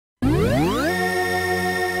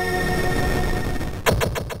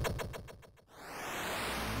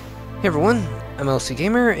Hey everyone, I'm LC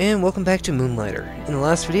Gamer, and welcome back to Moonlighter. In the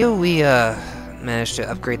last video, we managed to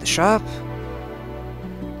upgrade the shop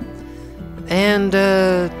and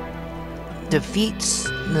defeat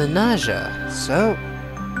the Naja. So,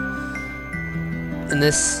 in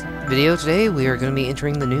this video today, we are going to be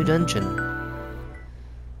entering the new dungeon.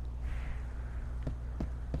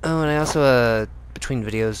 Oh, and I also between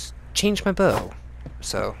videos changed my bow.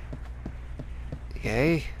 So,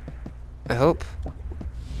 yay! I hope.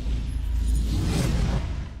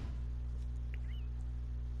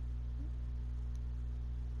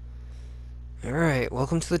 Alright,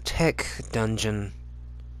 welcome to the tech dungeon.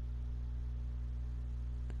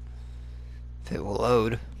 If it will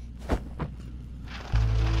load.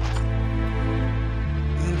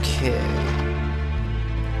 Okay.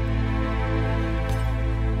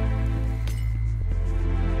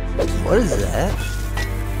 What is that?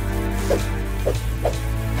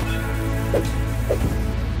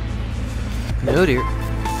 No dear.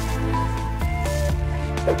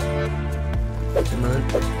 Come on.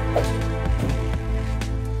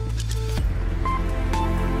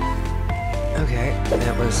 Okay,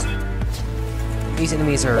 that was... These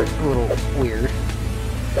enemies are a little weird.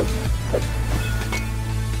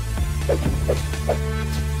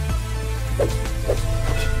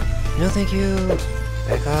 No thank you!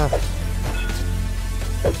 Back off.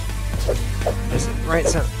 Just right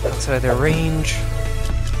outside of their range.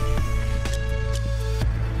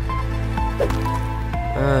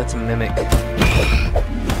 It's a mimic.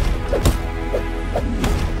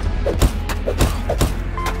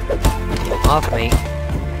 Off me.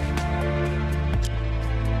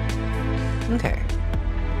 Okay.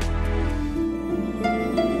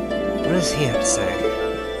 What does he have to say?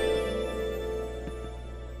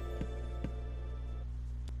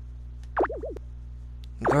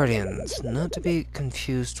 Guardians, not to be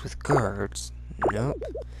confused with guards. Nope.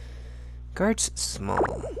 Guards,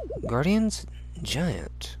 small. Guardians,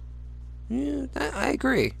 giant. Yeah, I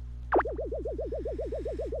agree.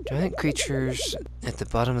 Giant creatures at the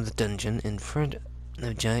bottom of the dungeon in front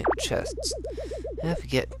of giant chests. I have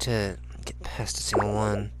yet to get past a single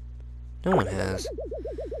one. No one has.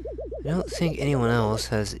 I don't think anyone else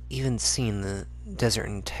has even seen the Desert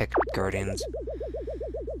and Tech Guardians.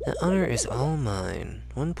 The honor is all mine.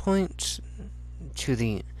 1 point to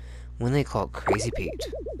the one they call Crazy Pete.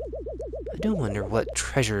 I do wonder what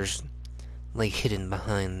treasures lay hidden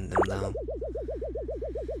behind them, though.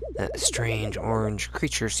 That strange orange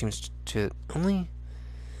creature seems to only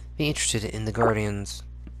be interested in the Guardians.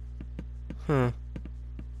 Huh.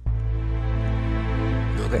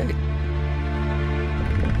 Okay.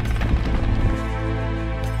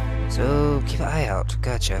 So, keep an eye out.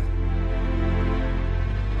 Gotcha.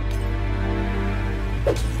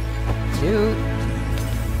 Dude.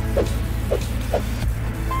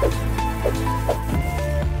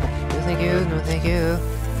 No thank you, no thank you.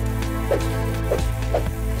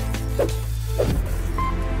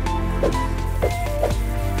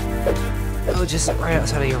 Oh, just right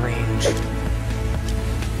outside of your range.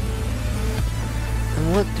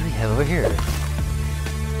 And what do we have over here?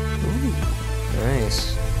 Ooh,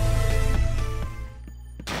 nice.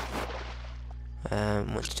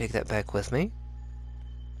 Want to take that back with me.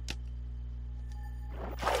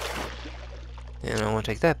 And I want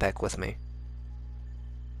to take that back with me.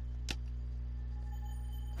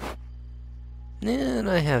 And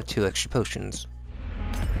I have 2 extra potions.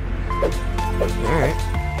 Alright.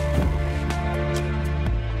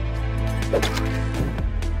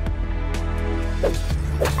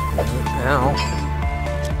 Ow.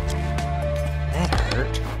 That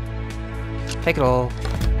hurt. Take it all.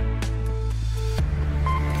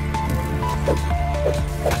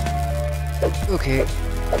 Okay.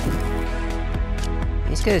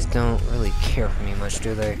 These guys don't really care for me much,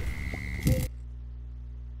 do they?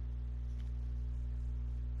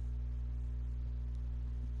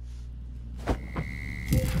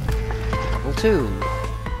 Level 2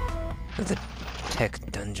 of the tech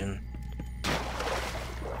dungeon.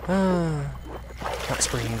 Hot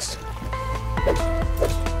springs.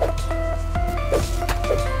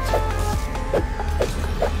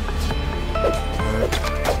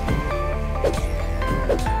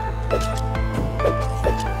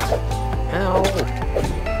 Ow!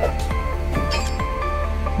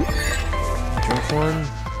 Drink one.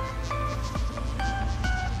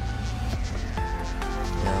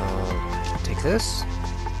 Now, take this.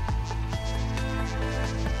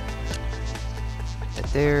 Put that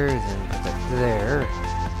there, then put that there.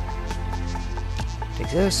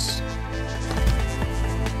 Take this.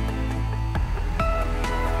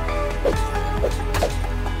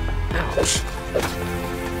 Ouch.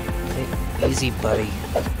 Hey, easy, buddy.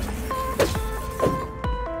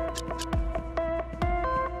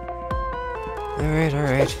 Alright,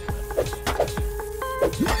 alright.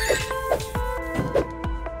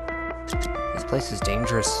 This place is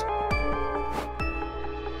dangerous.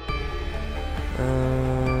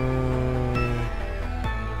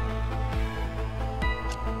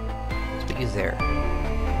 Let's put you there.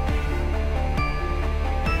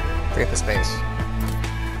 Free up the space.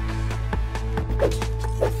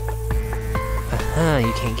 Aha,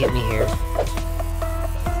 you can't get me here.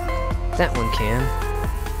 That one can.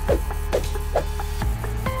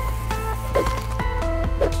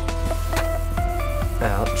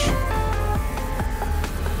 Ouch.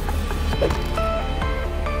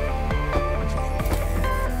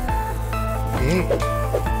 Okay.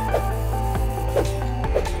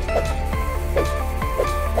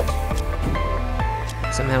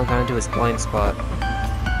 Somehow got into his blind spot.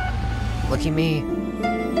 Lucky me.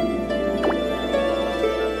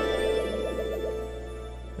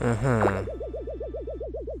 Uh-huh.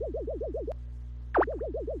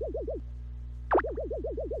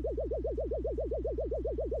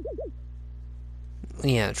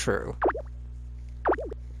 Yeah, true.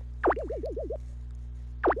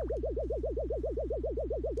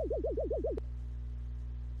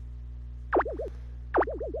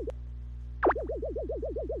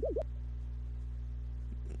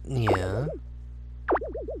 Yeah.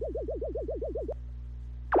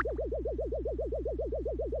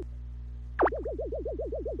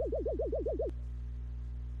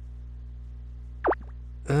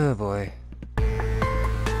 Oh boy.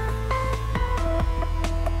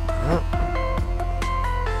 Well,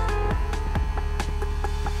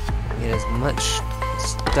 get as much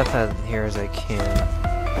stuff out of here as I can.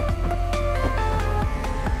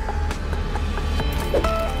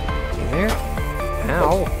 You there?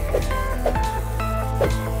 Ow!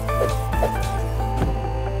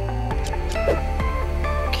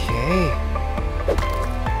 Okay.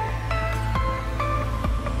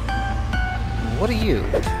 What are you?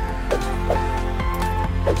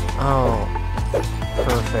 Oh,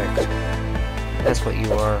 perfect. That's what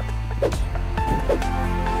you are.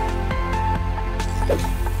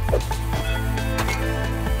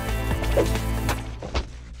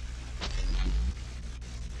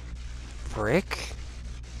 Brick?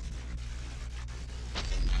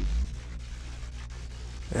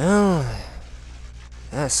 Oh,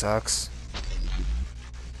 that sucks.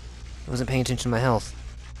 I wasn't paying attention to my health.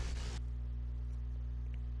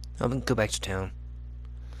 I'll go back to town.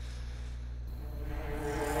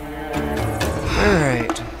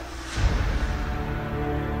 Alright.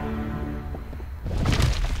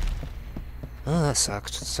 Oh, that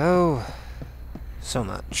sucked. So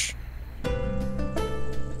much.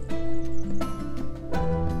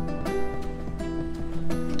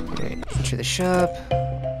 Okay, enter the shop.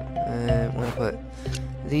 I want to put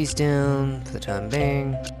these down for the time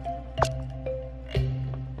being.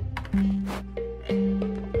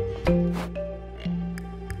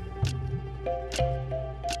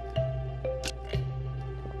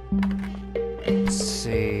 Let's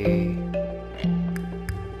see.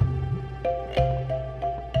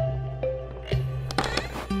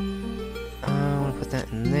 I want to put that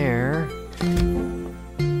in there.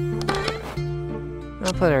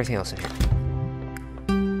 I'll put everything else in here.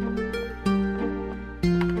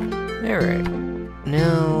 Alright.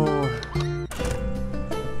 Now,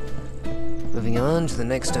 moving on to the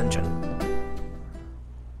next dungeon.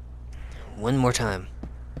 One more time.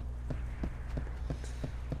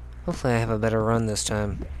 Hopefully I have a better run this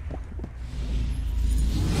time.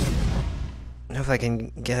 I hope I can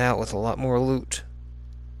get out with a lot more loot.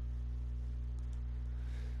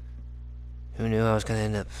 Who knew I was gonna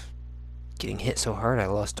end up getting hit so hard I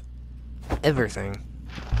lost everything.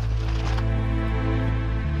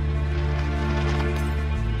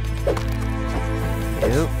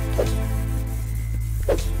 Nope.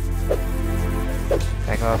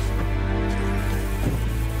 Back off.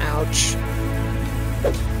 Ouch.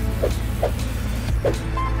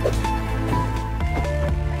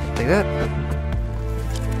 Like that.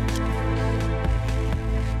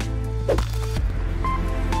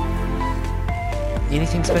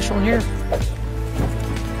 Anything special in here?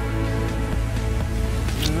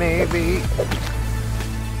 Maybe.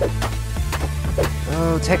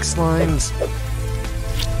 Oh, tech slimes.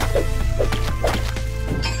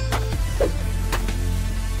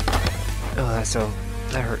 Oh,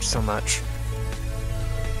 that hurts so much.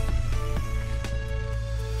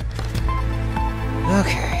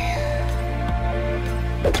 Okay.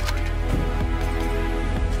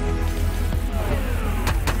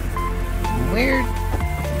 Weird.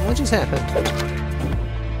 What just happened?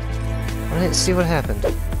 I didn't see what happened.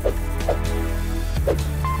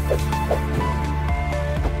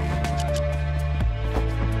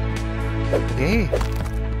 Okay.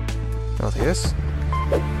 I'll take this.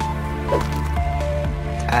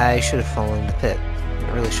 I should have fallen in the pit.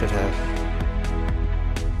 I really should have.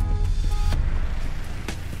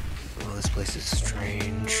 Oh, this place is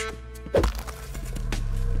strange. I'm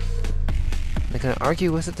not gonna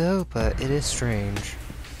argue with it though, but it is strange.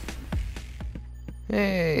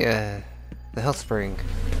 Hey, the health spring.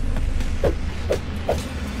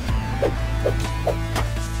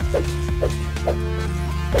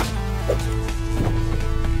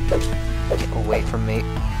 Get away from me.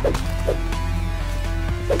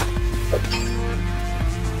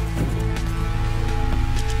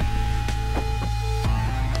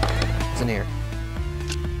 What's in here?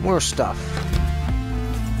 More stuff.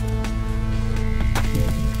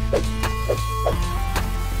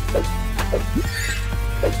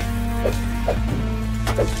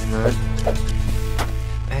 None.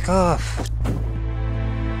 Back off.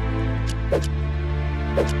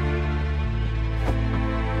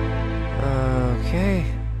 Okay.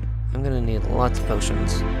 I'm gonna need lots of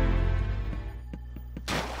potions.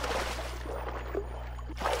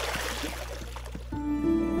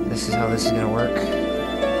 This is how this is gonna work.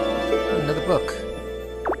 Another book.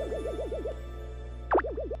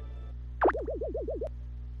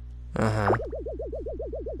 Uh-huh.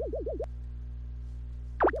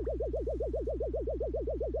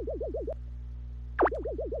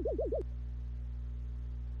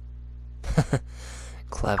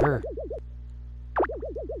 Clever.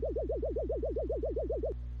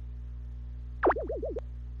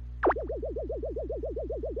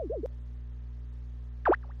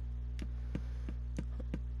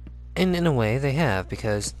 And in a way, they have,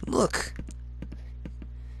 because, look!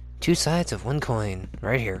 Two sides of one coin,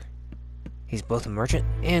 right here. He's both a merchant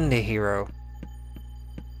and a hero.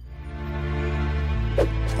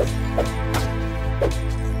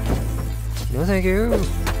 No thank you!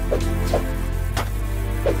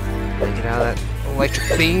 Gotta get out of that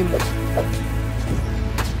electric beam.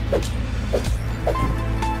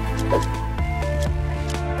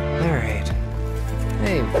 Alright.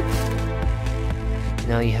 Hey.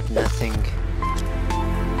 Now you have nothing.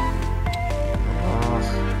 Oh.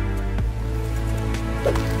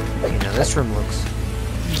 Okay, now this room looks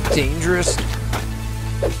dangerous.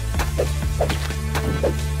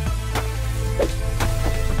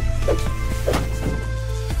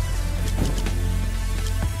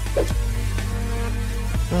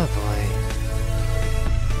 Oh boy.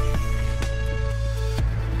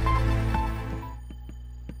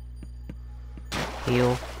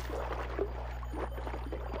 Heal.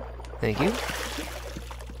 Thank you.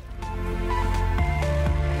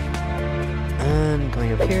 And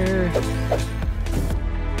going up here.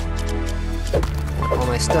 Want all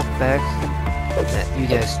my stuff back that you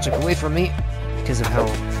guys took away from me because of how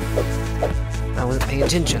I wasn't paying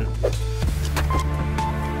attention.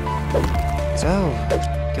 So,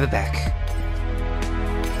 give it back.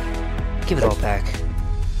 Give it all back.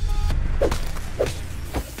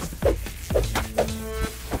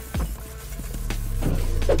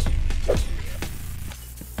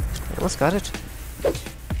 Almost got it.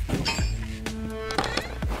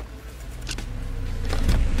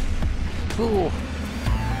 Cool.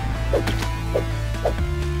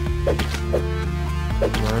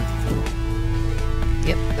 Come on.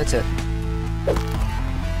 Yep, that's it.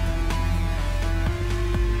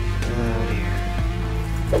 Oh dear.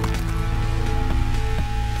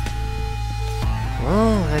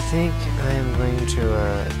 Well, I think I am going to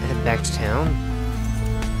head back to town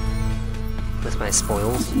with my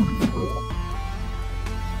spoils.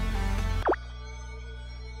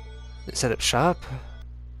 Set up shop,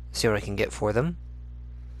 see what I can get for them,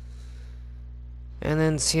 and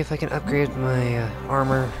then see if I can upgrade my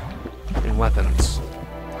armor and weapons.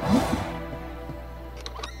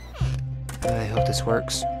 I hope this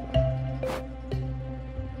works.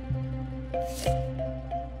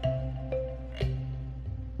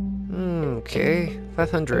 Okay,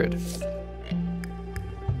 500.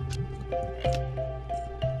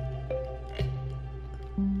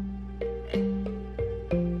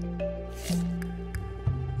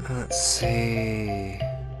 Let's see.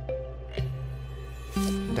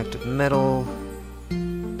 Conductive metal.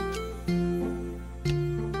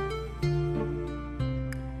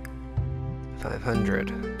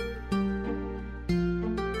 $500.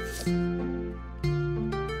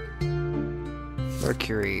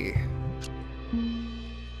 Mercury.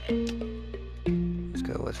 Let's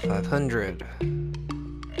go with 500.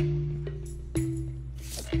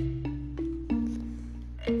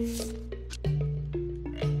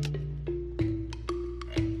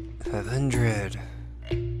 $500.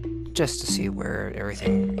 Just to see where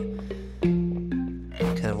everything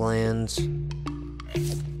kind of glands.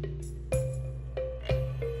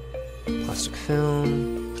 Plastic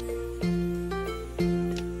film.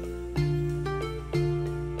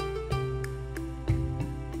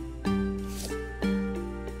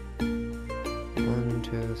 One,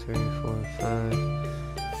 two, three, four, five.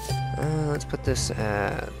 Let's put this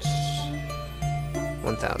at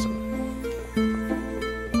 1,000.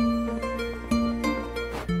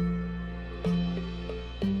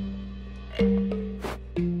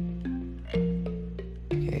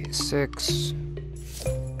 Okay, 6.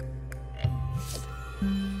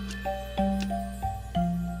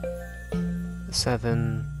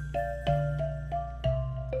 7,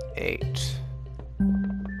 8.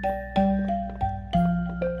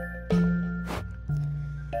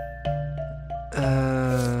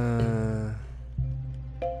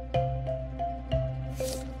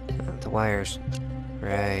 The wires.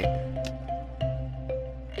 Right.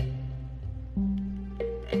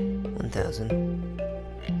 1,000.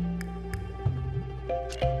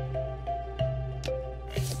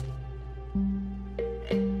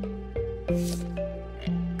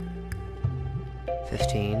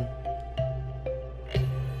 $15.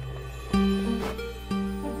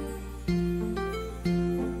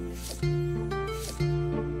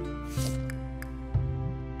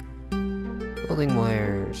 Welding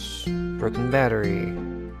wires. Broken battery.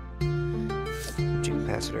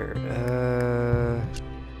 Capacitor.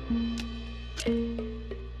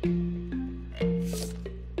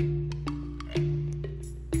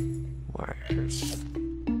 Wires.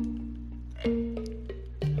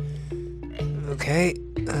 Okay.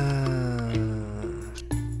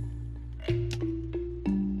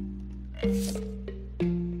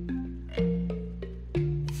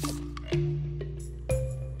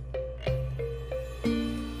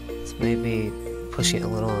 This may be pushing it a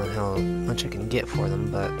little on how much I can get for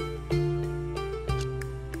them, but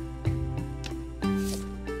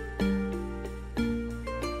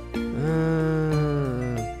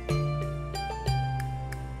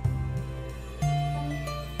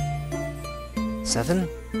 7?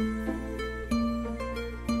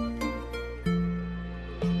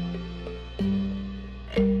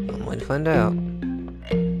 I'm going to find out.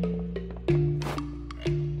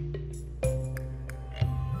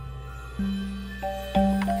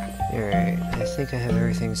 Alright, I think I have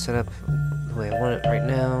everything set up the way I want it right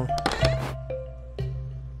now.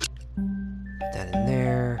 Put that in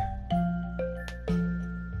there.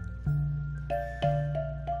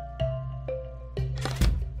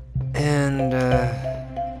 And,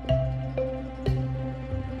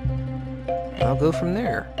 I'll go from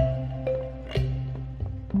there.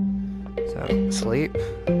 So, sleep.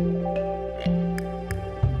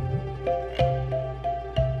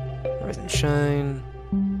 Rise and shine.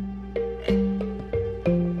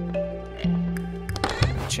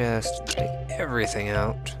 Just take everything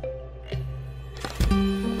out.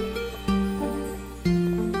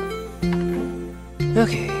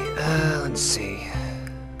 Okay, let's see.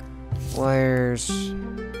 Wires.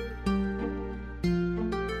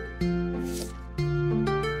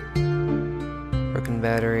 Broken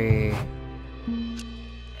battery.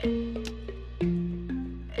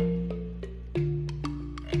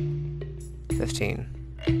 $15.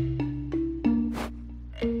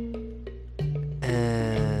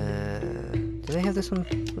 Do they have this one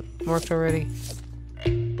marked already?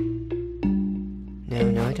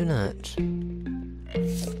 No, I do not.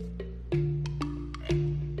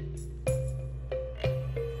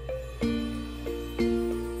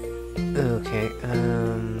 Okay,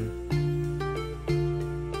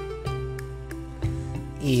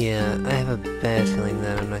 yeah, I have a bad feeling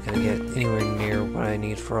that I'm not gonna get anywhere near what I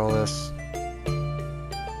need for all this.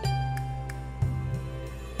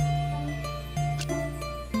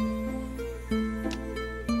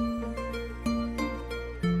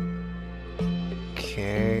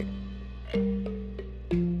 Okay.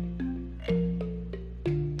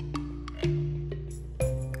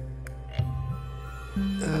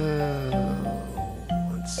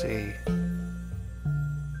 Let's see.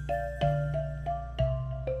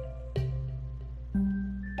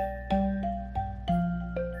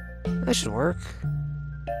 That should work.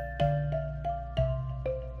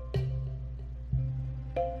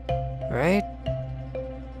 Right?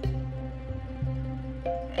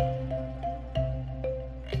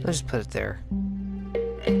 I'll just put it there.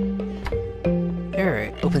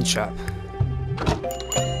 Alright, open shop.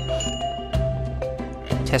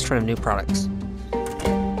 Test run of new products.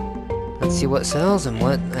 Let's see what sells and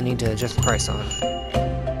what I need to adjust the price on.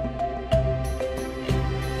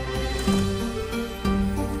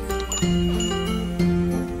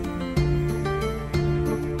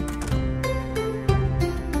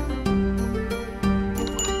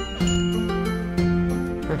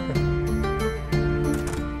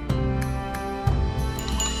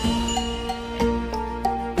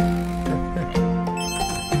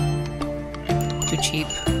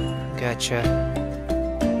 Gotcha.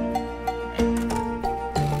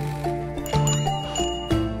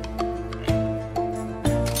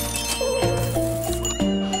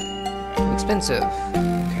 Expensive.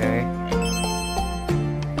 Okay.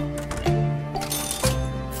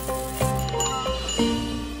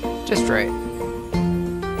 Just right.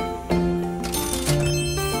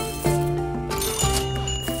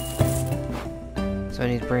 So I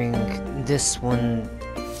need to bring this one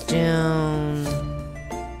down.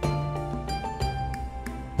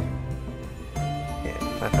 Yeah,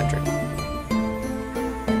 500.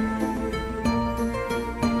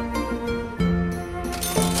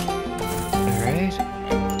 Alright.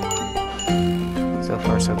 So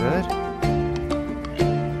far, so good.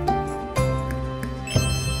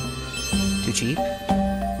 Too cheap?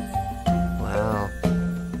 Wow.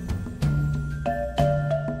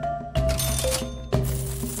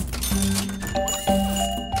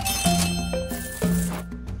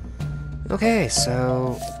 Okay,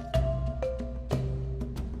 so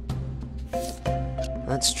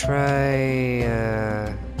let's try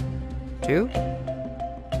 2.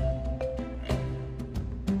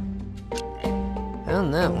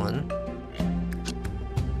 Found that one.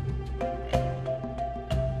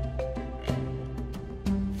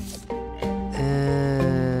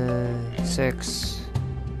 6,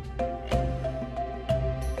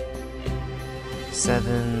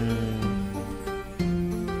 7.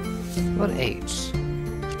 What 8?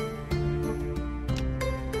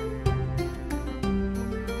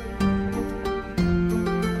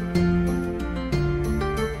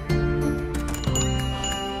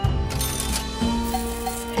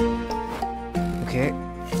 Okay.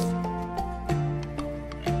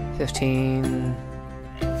 15.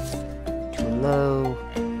 Too low.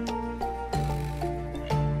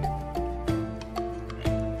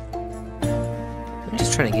 I'm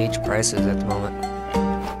just trying to gauge prices at the moment.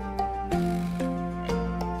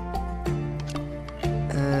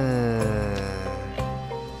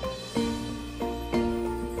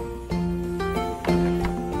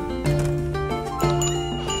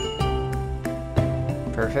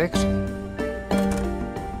 Perfect.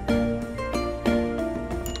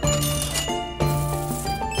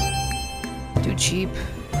 Too cheap.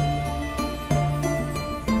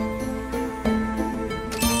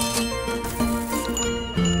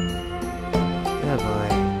 Oh boy.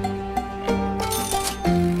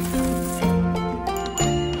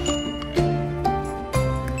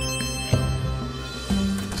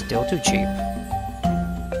 Still too cheap.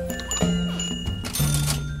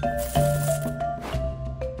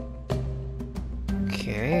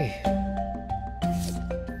 Okay.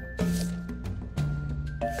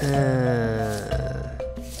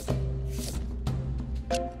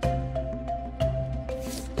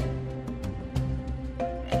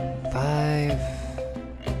 5.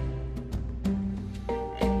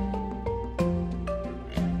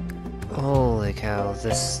 Holy cow,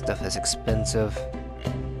 this stuff is expensive.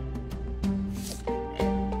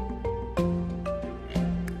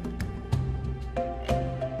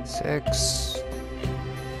 Six.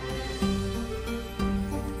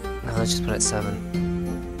 No, let's just put it at 7.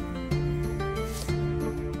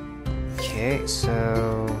 Okay,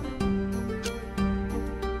 so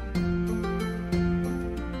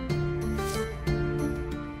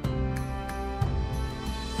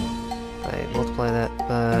I multiply that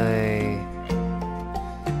by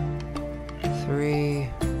 3.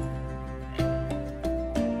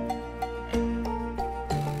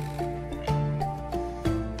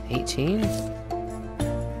 18?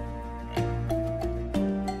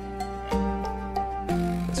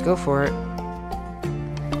 Let's go for it.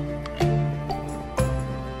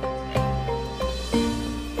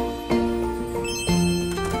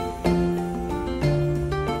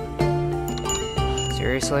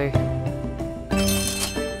 Seriously?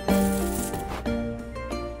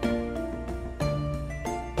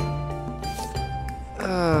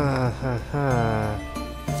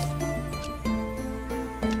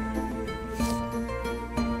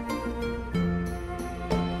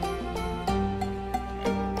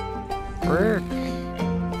 Frick.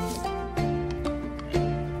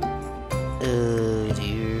 Oh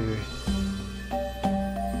dear.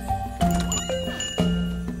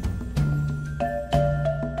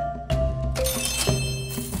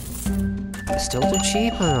 Still too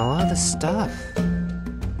cheap on a lot of the stuff.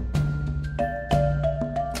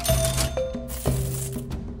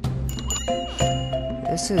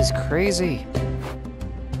 This is crazy.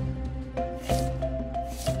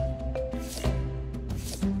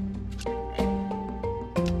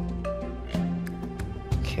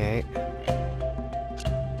 Okay.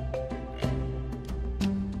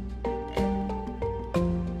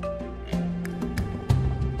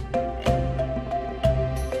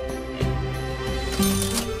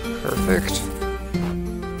 Perfect.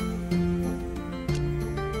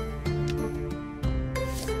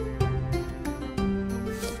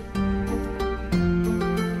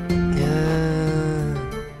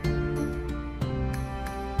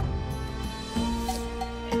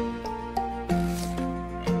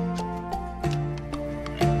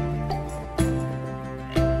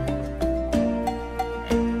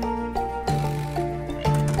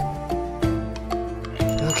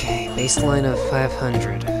 Okay, baseline of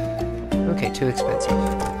 500. Okay, too expensive.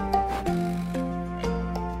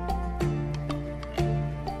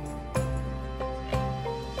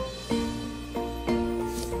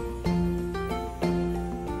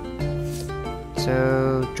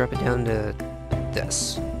 So, drop it down to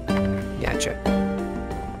this. Gotcha.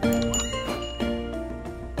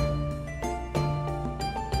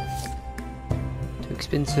 Too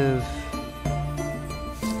expensive.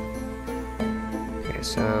 Okay,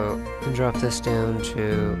 so, drop this down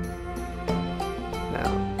to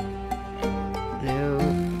about no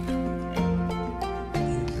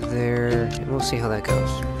there, and we'll see how that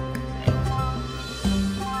goes.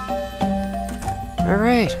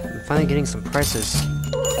 Alright, I'm finally getting some prices.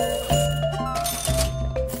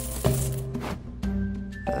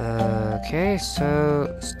 Okay,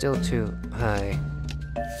 so still too high.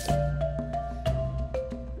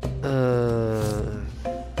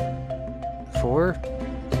 4?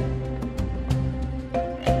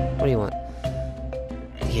 What do you want?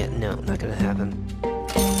 Yeah, no, not gonna happen.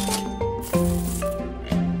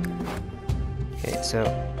 Okay, so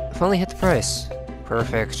I finally hit the price.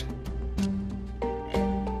 Perfect.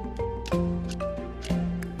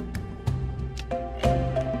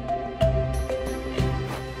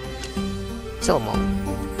 Sell them all.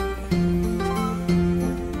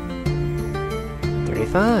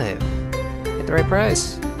 35. Hit the right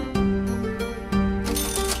price.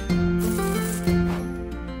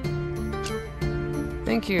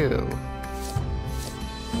 Thank you.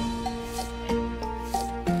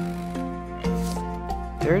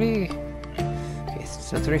 $30. Okay,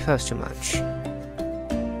 so 35 is too much.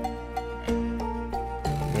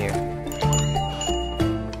 There.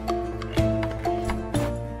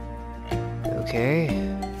 Okay.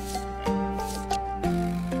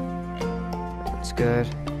 That's good.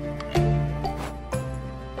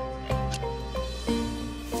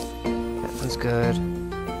 That one's good.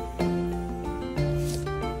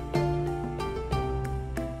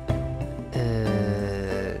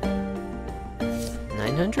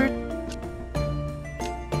 $900?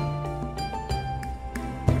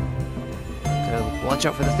 Gotta watch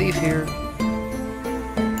out for the thief here.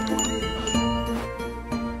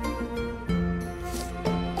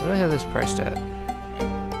 What do I have this priced at?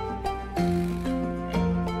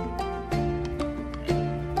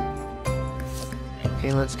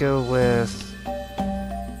 Okay, let's go with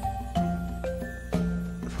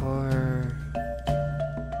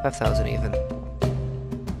 5,000 even.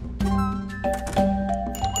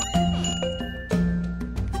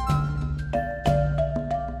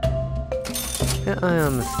 Get eye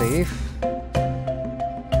on the thief.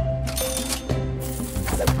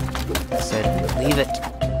 I said leave it.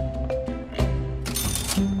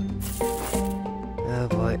 Oh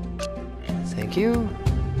boy. Thank you.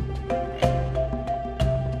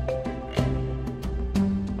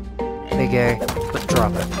 Hey gay, but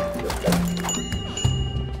drop it.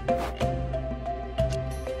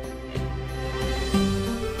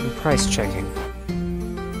 I'm price checking.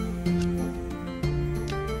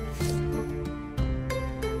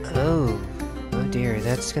 Oh dear,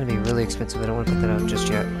 that's gonna be really expensive. I don't want to put that out just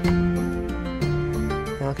yet.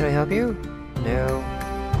 How can I help you? No.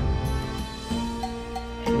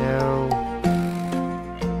 No.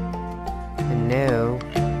 And no.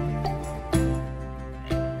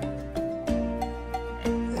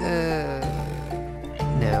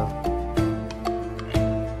 No.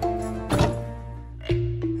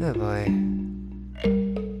 Oh boy.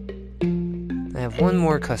 I have one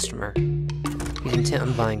more customer. He's intent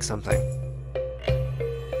on buying something.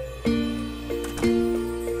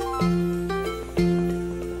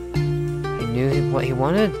 He knew what he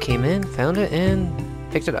wanted, came in, found it, and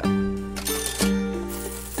picked it up.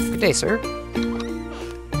 Good day, sir.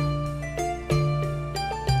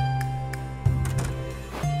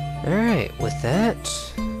 Alright, with that...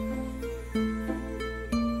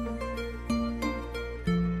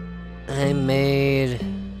 I made...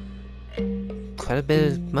 quite a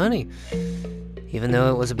bit of money. Even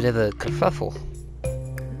though it was a bit of a kerfuffle.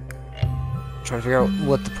 Trying to figure out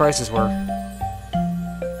what the prices were.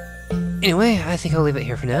 Anyway, I think I'll leave it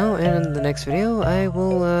here for now, and in the next video, I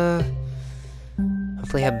will,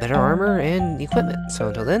 hopefully have better armor and equipment. So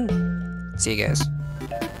until then, See you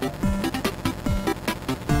guys.